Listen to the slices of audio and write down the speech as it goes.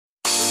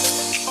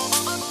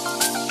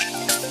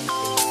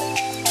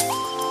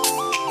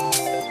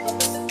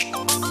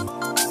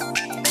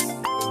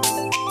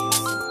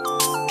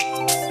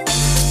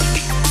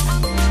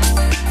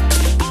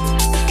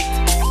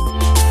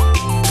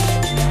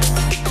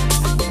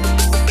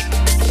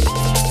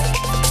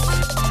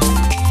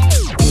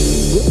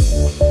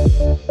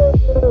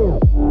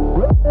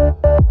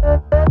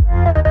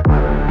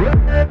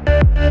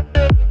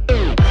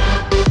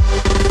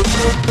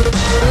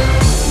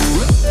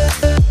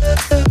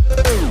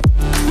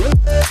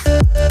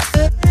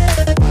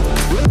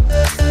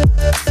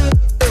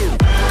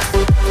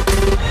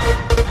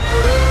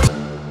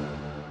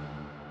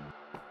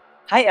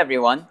Hi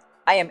everyone,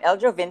 I am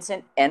Eljo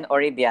Vincent N.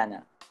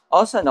 Oribiana,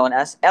 also known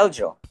as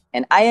Eljo,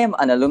 and I am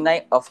an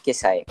alumni of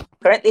Kisay,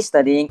 currently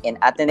studying in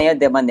Ateneo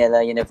de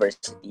Manila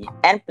University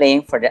and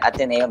playing for the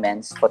Ateneo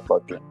men's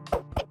football team.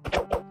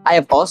 I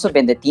have also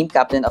been the team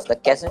captain of the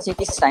Quezon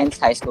City Science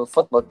High School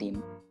football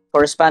team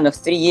for a span of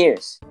 3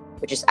 years,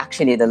 which is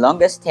actually the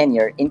longest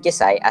tenure in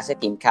Kisay as a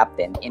team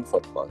captain in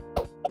football.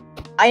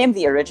 I am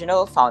the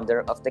original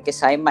founder of the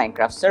Kisay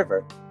Minecraft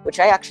server, which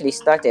I actually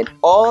started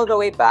all the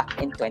way back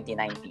in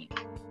 2019.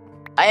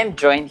 I am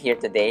joined here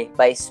today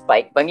by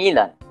Spike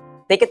Banguilan.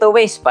 Take it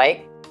away,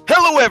 Spike.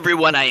 Hello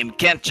everyone, I am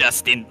Kent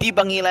Justin D.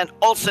 Banguilan,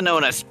 also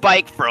known as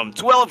Spike from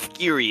 12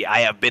 Curie. I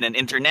have been an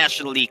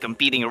internationally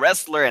competing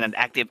wrestler and an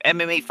active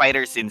MMA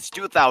fighter since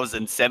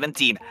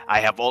 2017. I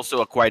have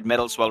also acquired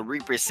medals while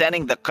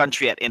representing the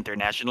country at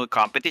international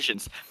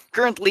competitions.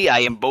 Currently, I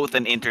am both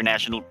an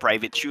international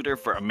private tutor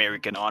for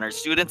American honor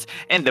students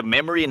and the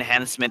memory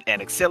enhancement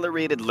and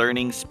accelerated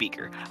learning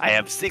speaker. I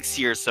have 6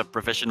 years of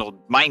professional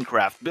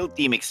Minecraft build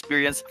team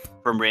experience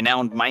from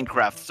renowned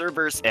Minecraft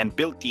servers and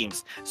build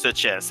teams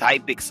such as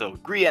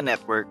Hypixel, Gria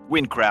Network,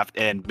 Windcraft,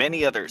 and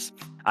many others.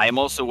 I am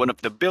also one of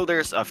the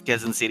builders of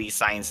Quezon City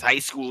Science High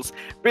School's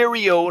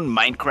very own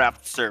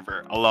Minecraft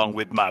server, along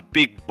with my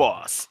big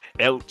boss,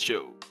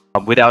 Eljo.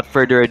 Without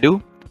further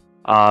ado,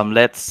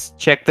 let's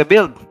check the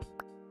build.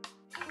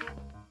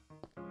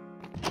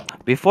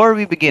 Before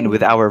we begin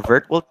with our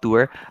virtual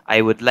tour,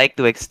 I would like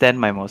to extend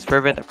my most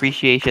fervent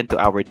appreciation to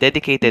our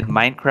dedicated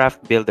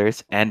Minecraft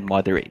builders and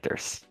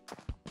moderators.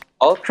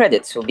 All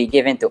credits will be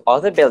given to all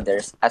the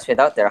builders, as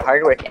without their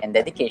hard work and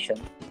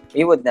dedication,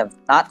 we would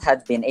not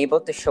have been able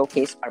to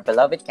showcase our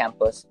beloved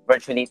campus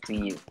virtually to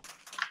you.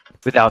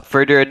 Without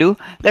further ado,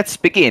 let's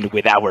begin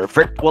with our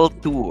virtual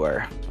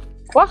tour.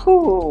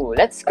 Wahoo!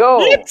 Let's go!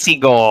 Let's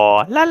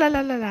go! La la la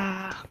la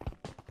la!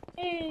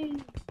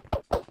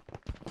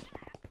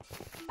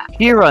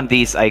 Here on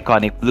these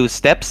iconic blue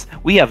steps,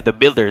 we have the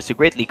builders who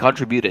greatly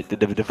contributed to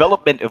the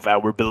development of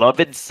our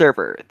beloved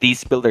server.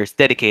 These builders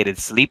dedicated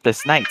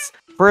sleepless nights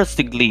for us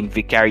to glean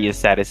vicarious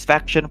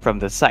satisfaction from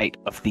the sight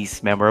of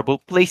these memorable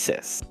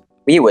places.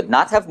 We would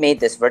not have made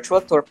this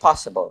virtual tour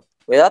possible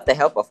without the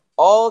help of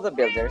all the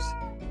builders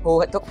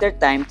who took their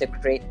time to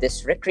create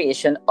this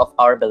recreation of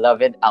our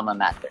beloved alma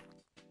mater.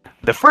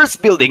 The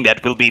first building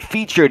that will be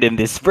featured in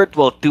this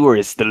virtual tour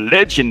is the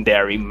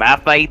legendary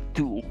Mavi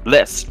II,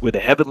 blessed with the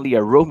heavenly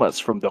aromas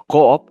from the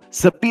co-op.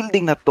 Sa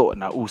building na to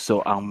na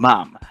uso ang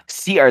ma'am,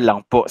 CR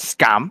lang po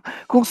scam,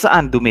 kung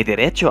saan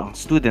dumidiretso ang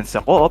students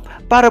sa co-op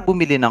para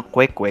bumili ng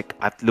kwek-kwek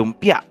at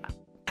lumpia.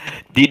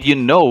 Did you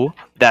know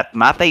that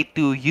Mavi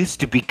II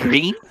used to be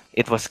green?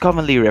 It was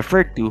commonly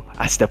referred to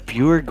as the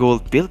Pure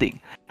Gold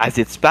building, as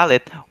its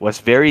palette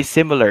was very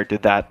similar to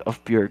that of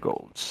Pure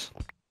Gold's.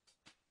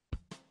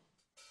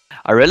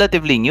 A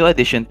relatively new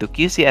addition to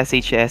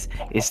QCSHS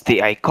is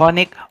the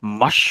iconic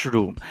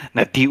mushroom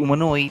na di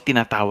umano'y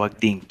tinatawag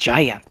ding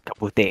giant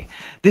kabute.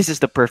 This is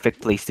the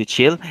perfect place to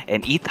chill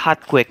and eat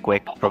hot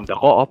kwek-kwek from the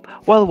co-op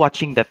while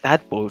watching the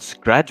tadpoles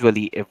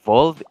gradually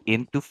evolve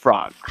into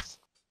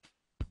frogs.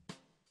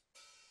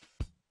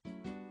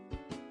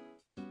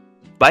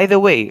 By the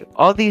way,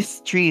 all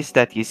these trees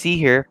that you see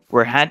here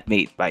were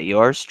handmade by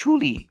yours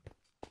truly.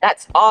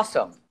 That's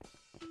awesome!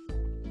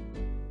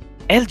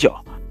 Eljo,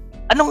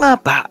 ano nga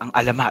ba ang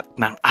alamat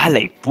ng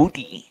Kalalai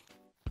Building?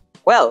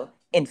 Well,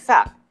 in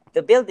fact, the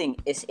building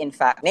is in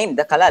fact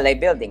named the Kalalai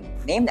Building,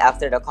 named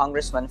after the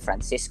Congressman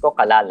Francisco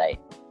Kalalai.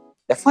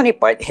 The funny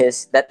part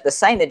is that the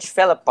signage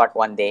fell apart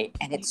one day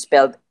and it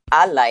spelled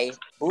Alay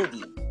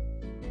Budi.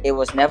 It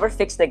was never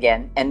fixed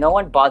again and no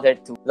one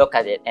bothered to look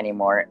at it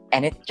anymore,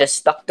 and it just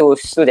stuck to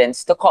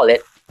students to call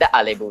it the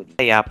Alay Budi.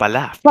 Kaya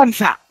pala, fun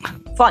fact!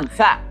 Fun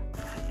fact!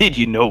 Did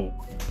you know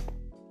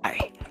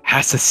I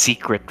has a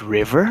secret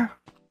river?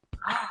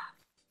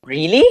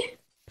 Really?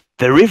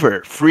 The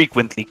river,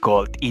 frequently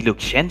called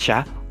Ilog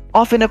Siensya,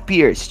 often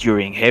appears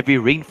during heavy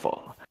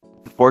rainfall.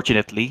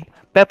 Unfortunately,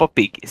 Peppa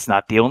Pig is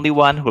not the only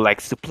one who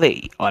likes to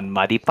play on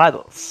muddy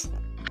puddles.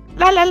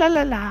 La la la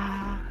la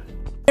la!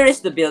 Here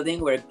is the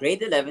building where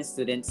grade 11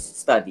 students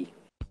study,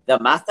 the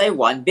Mavi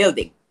I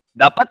building.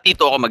 Dapat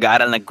dito ako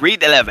mag-aaral ng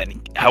grade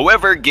 11.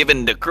 However,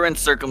 given the current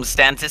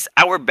circumstances,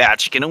 our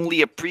batch can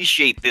only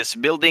appreciate this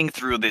building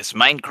through this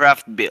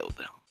Minecraft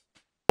build.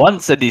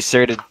 Once a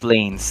deserted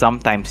plain,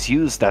 sometimes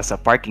used as a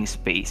parking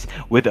space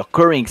with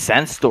occurring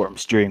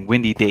sandstorms during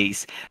windy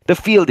days, the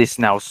field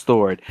is now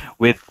stored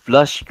with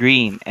lush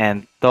green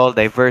and tall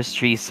diverse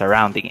trees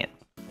surrounding it.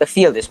 The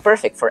field is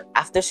perfect for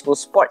after-school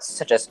sports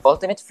such as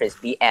ultimate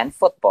frisbee and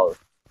football.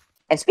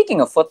 And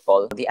speaking of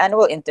football, the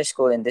annual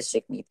inter-school and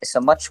district meet is a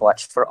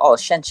much-watched for all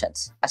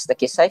Scientians, as the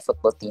Kisay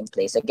football team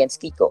plays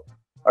against Tico,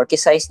 or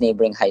Kisay's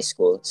neighboring high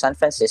school, San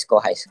Francisco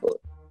High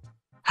School.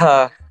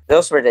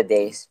 Those were the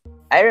days.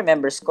 I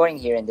remember scoring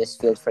here in this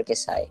field for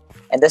Kisay,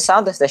 and the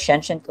sound of the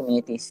Scientian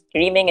community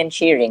screaming and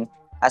cheering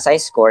as I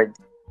scored.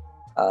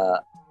 I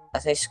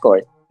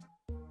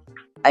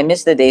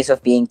miss the days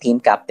of being team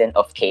captain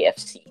of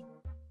KFC.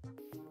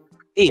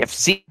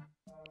 KFC?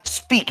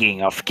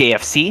 Speaking of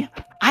KFC,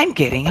 I'm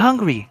getting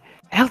hungry.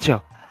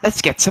 Eljo,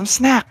 let's get some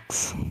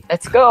snacks.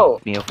 Let's go!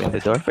 Let me open the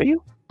door for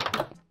you.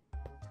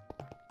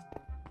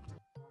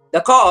 The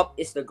co-op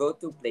is the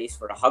go-to place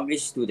for hungry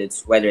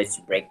students, whether it's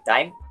break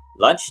time,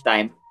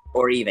 lunchtime,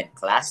 or even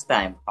class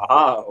time.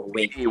 Ah,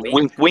 wink, wink.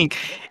 Wink, wink.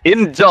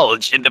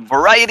 Indulge in the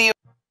variety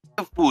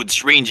of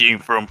foods ranging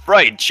from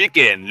fried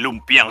chicken,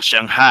 lumpiang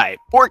Shanghai,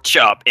 pork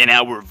chop, and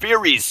our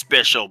very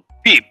special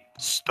beef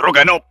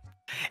stroganoff.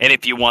 And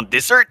if you want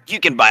dessert, you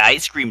can buy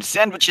ice cream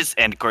sandwiches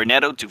and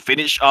cornetto to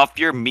finish off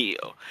your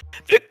meal.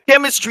 The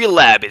chemistry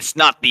lab is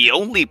not the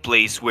only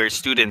place where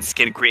students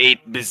can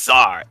create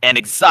bizarre and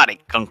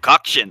exotic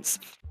concoctions.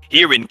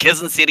 Here in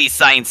Quezon City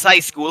Science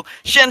High School,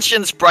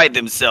 Scientians pride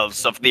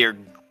themselves of their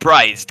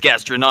prized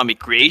gastronomic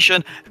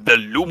creation, the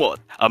lumot,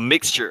 a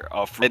mixture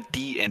of red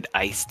tea and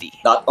iced tea.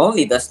 Not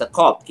only does the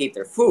co-op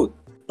cater food,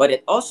 but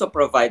it also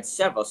provides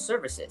several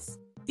services.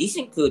 These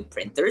include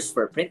printers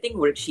for printing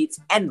worksheets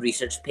and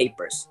research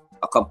papers,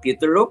 a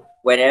computer room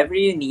whenever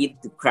you need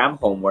to cram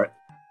homework,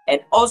 and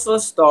also a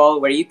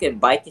stall where you can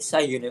buy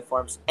Kisay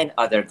uniforms and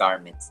other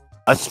garments.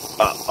 A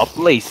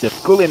place of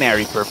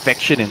culinary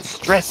perfection and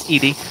stress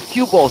eating,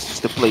 Cue Balls is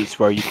the place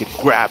where you can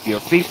grab your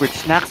favorite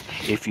snacks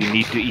if you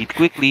need to eat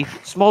quickly.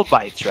 Small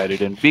bites rather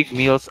than big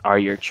meals are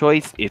your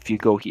choice if you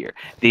go here.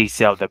 They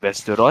sell the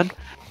best turon,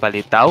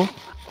 palitaw,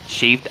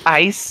 shaved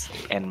ice,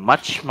 and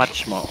much,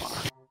 much more.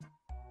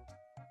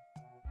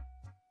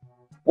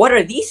 What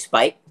are these,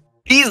 Spike?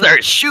 These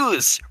are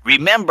shoes!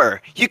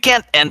 Remember, you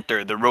can't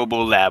enter the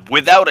Robo Lab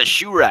without a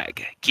shoe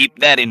rag. Keep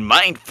that in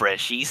mind,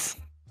 freshies.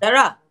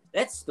 Tara,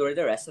 let's tour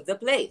the rest of the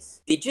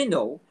place. Did you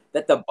know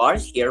that the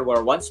bars here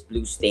were once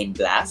blue stained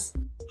glass?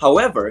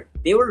 However,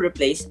 they were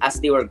replaced as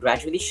they were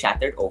gradually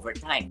shattered over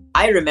time.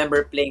 I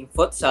remember playing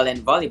futsal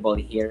and volleyball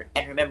here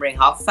and remembering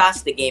how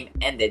fast the game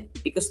ended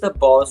because the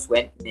balls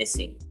went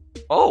missing.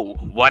 Oh,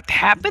 what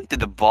happened to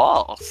the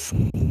balls?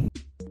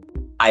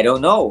 I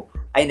don't know.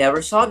 I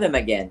never saw them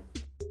again.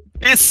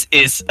 This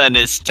is a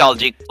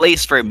nostalgic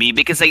place for me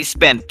because I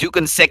spent 2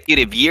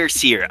 consecutive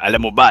years here.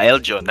 Alam mo ba,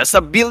 Eljo, na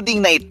sa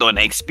building na ito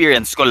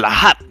na-experience ko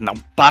lahat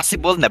ng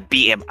possible na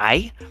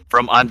BMI,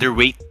 from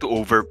underweight to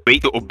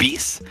overweight to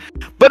obese.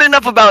 But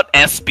enough about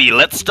SP,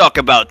 let's talk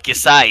about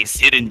Kisay's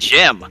hidden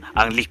gem,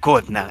 ang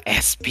likod ng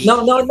SB.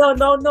 No.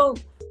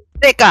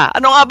 Teka,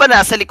 ano nga ba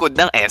nasa likod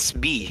ng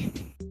SB?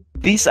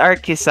 These are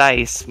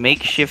Kisay's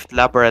makeshift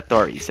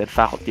laboratories and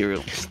faculty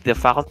rooms. The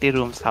faculty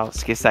rooms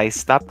house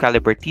Kisay's top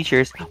caliber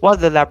teachers, while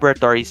the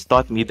laboratories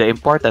taught me the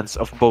importance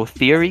of both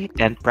theory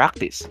and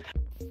practice.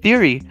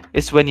 Theory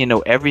is when you know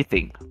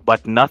everything,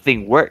 but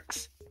nothing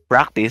works.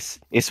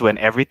 Practice is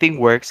when everything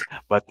works,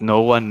 but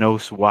no one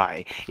knows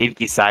why. In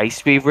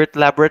Kisay's favorite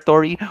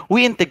laboratory,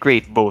 we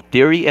integrate both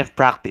theory and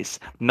practice.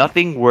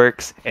 Nothing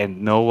works, and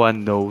no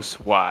one knows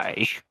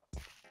why.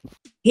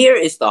 Here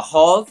is the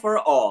hall for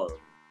all.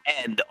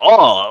 And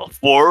all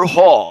for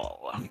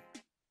hall.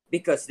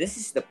 Because this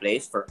is the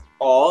place for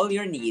all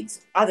your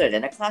needs other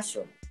than a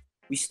classroom.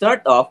 We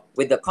start off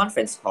with the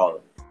conference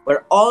hall,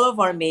 where all of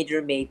our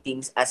major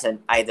meetings as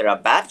either a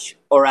batch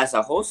or as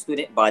a whole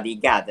student body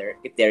gather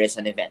if there is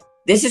an event.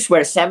 This is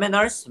where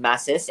seminars,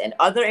 masses, and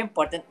other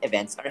important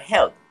events are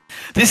held.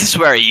 This is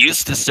where I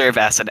used to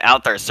serve as an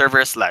altar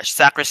server /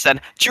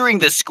 sacristan during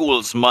the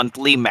school's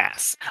monthly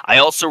mass. I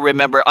also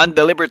remember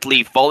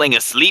undeliberately falling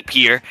asleep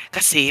here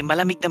kasi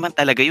malamig naman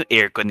talaga yung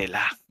aircon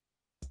nila.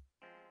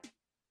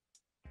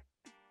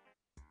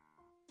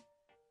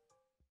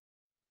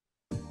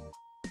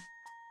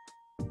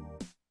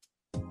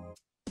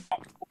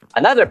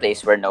 Another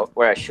place where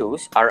our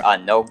shoes are a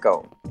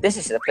no-go. This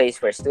is the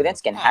place where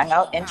students can hang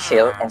out and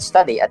chill and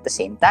study at the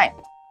same time.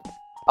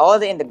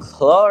 All in the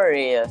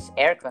glorious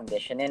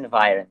air-conditioned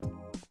environment.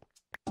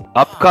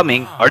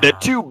 Upcoming are the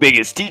 2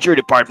 biggest teacher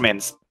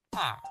departments.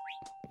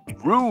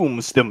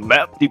 Rooms, the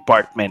math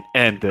department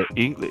and the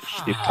English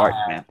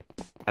department.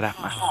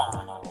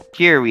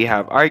 Here we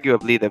have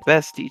arguably the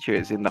best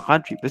teachers in the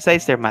country.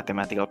 Besides their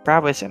mathematical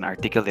prowess and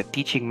articulate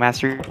teaching,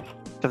 masters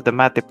of the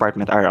math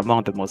department are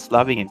among the most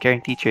loving and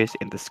caring teachers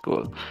in the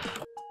school.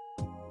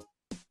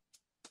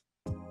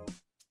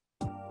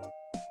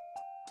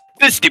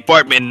 This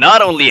department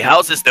not only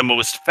houses the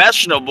most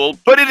fashionable,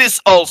 but it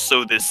is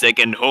also the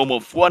second home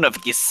of one of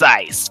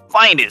Kisay's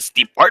finest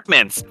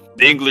departments.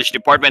 The English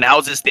department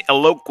houses the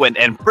eloquent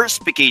and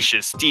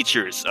perspicacious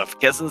teachers of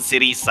Quezon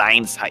City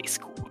Science High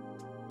School.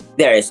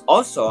 There is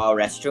also a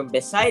restroom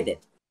beside it.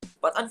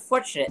 But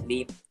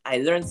unfortunately, I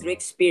learned through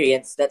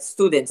experience that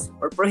students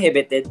were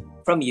prohibited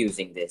from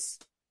using this.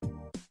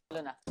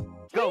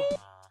 Go!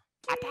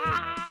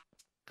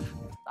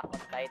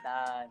 Takot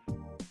Titan.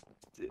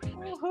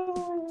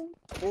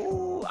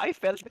 Oh, I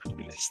felt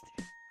blessed.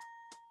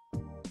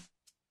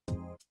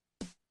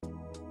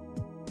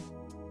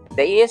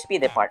 The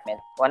ESP department,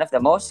 one of the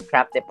most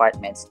cramped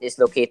departments, is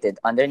located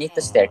underneath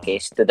the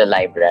staircase to the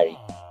library.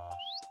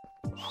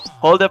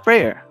 Hold a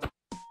prayer.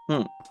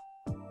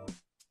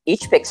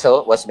 Each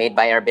pixel was made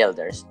by our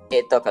builders.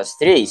 It took us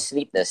 3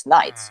 sleepless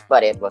nights,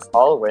 but it was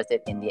all worth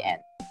it in the end.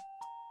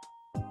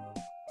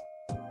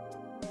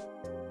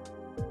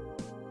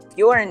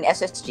 you are an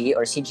SSG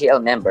or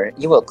CGL member,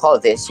 you will call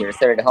this your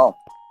third home.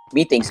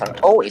 Meetings are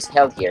always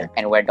held here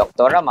and where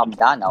Dr.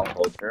 Mamdanao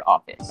holds her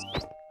office.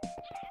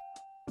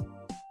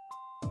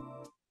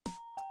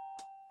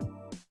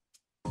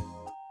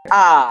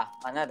 Ah,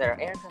 another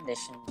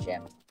air-conditioned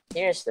gym.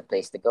 Here's the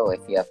place to go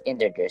if you have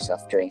injured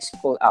yourself during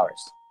school hours.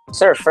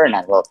 Sir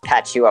Fernand will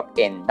patch you up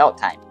in no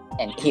time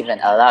and even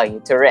allow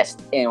you to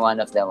rest in one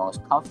of the most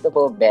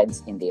comfortable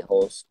beds in the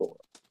whole school.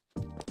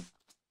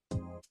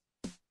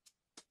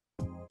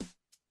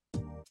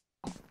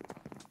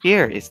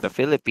 Here is the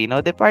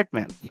Filipino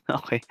department.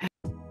 Okay.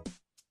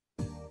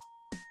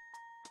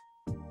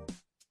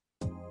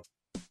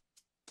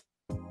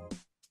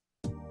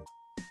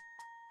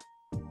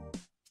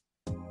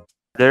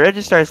 The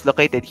registrar is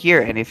located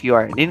here, and if you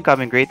are an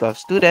incoming grade 12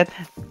 student,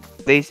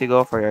 place to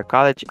go for your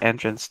college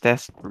entrance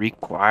test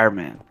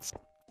requirements.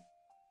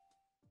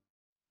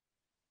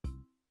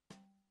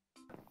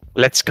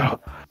 Let's go.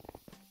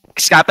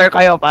 Scatter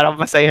kayo para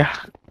masaya.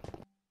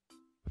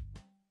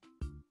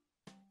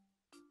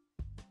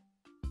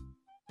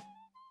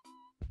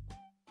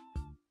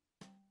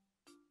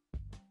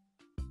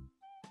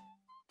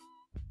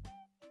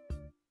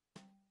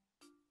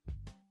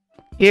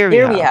 Here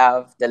we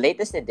have the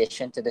latest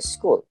addition to the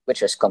school,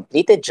 which was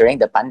completed during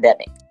the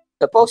pandemic.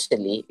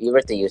 Supposedly, we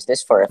were to use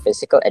this for our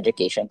physical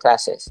education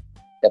classes.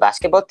 The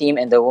basketball team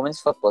and the women's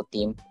football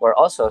team were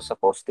also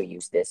supposed to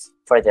use this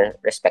for their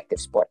respective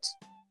sports.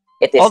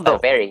 It is a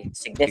very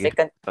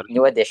significant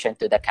new addition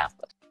to the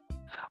campus.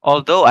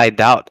 Although I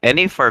doubt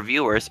any of our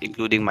viewers,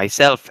 including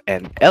myself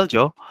and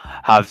Eljo,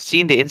 have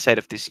seen the inside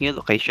of this new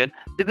location,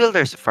 the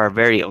builders of our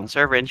very own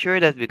server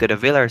ensured that we could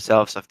avail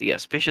ourselves of the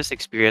auspicious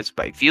experience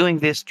by viewing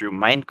this through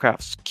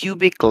Minecraft's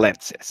cubic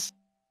lenses.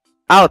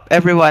 Out,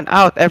 everyone!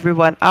 Out,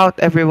 everyone! Out,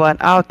 everyone!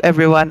 Out,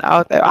 everyone!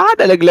 Out!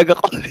 Nalaglag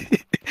ako!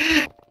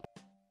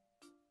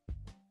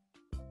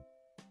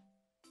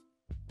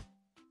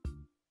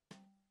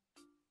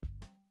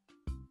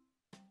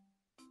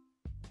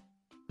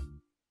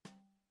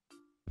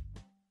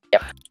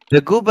 The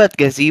Goobat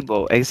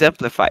Gazebo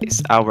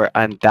exemplifies our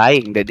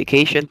undying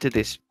dedication to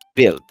this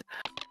build.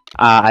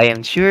 I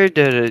am sure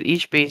that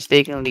each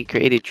painstakingly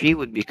created tree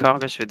would be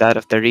congruous with that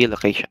of the real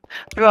location.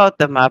 Throughout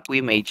the map,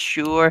 we made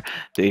sure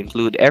to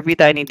include every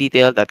tiny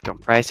detail that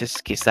comprises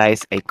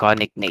Kisai's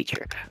iconic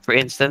nature. For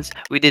instance,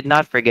 we did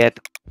not forget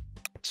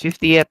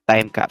 50th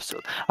time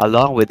capsule,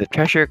 along with the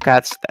treasure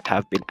cats that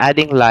have been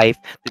adding life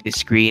to the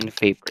screen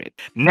favorite.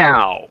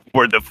 Now,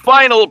 for the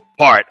final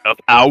part of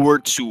our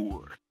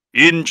tour.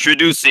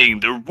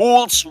 Introducing the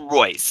Rolls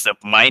Royce of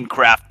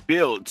Minecraft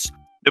builds,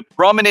 the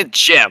prominent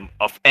gem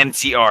of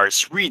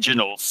NCR's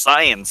Regional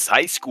Science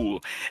High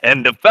School,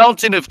 and the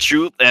fountain of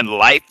truth and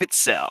life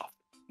itself,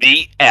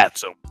 the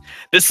Atom.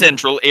 The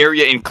central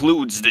area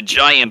includes the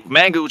giant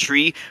mango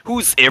tree,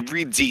 whose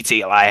every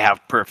detail I have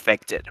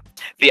perfected,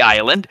 the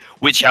island,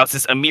 which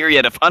houses a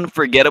myriad of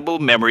unforgettable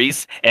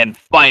memories, and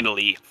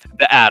finally,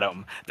 the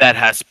Atom, that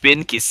has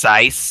been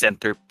Kisai's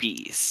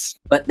centerpiece.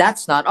 But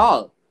that's not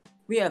all.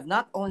 We have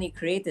not only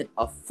created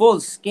a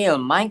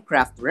full-scale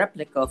Minecraft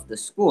replica of the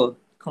school,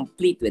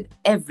 complete with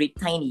every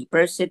tiny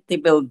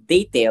perceptible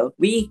detail,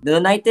 we, the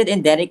united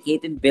and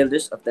dedicated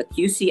builders of the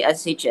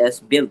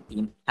QCSHS build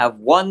team,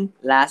 have one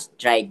last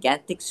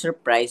gigantic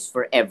surprise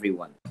for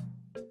everyone.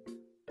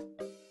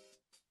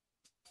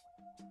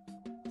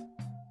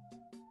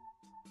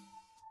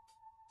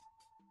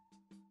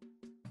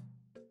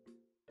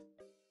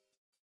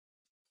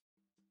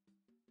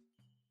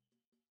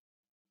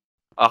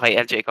 Okay,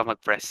 LJ, ikaw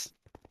mag-press.